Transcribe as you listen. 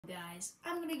guys,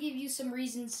 I'm going to give you some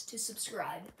reasons to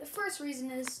subscribe. The first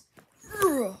reason is,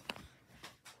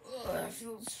 I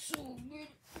feel so good.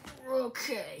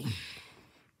 Okay.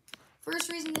 First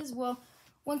reason is, well,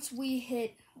 once we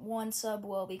hit 1 sub,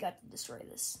 well, we got to destroy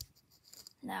this.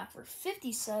 Now, for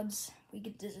 50 subs, we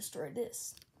get to destroy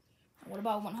this. And what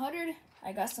about 100?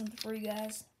 I got something for you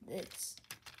guys. This.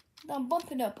 Now, I'm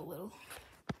bumping up a little.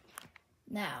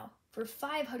 Now, for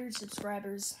 500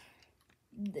 subscribers,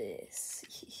 this.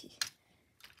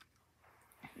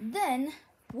 Then,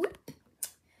 whoop,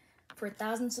 for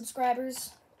 1,000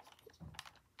 subscribers,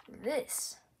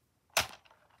 this.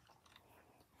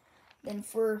 Then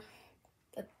for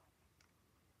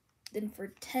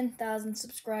 10,000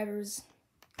 subscribers,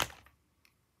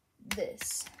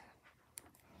 this.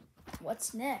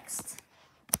 What's next?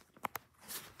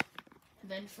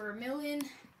 Then for 1 million,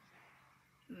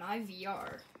 my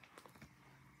VR.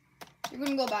 You're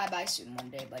gonna go bye-bye soon one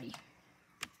day, buddy.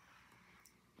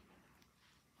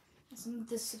 Something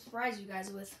to surprise you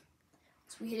guys with.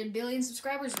 So we hit 1 billion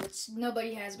subscribers, which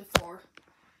nobody has before.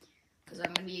 Because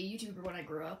I'm gonna be a YouTuber when I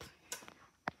grow up.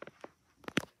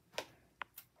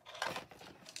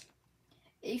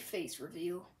 A face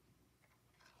reveal.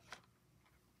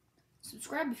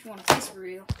 Subscribe if you want a face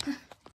reveal.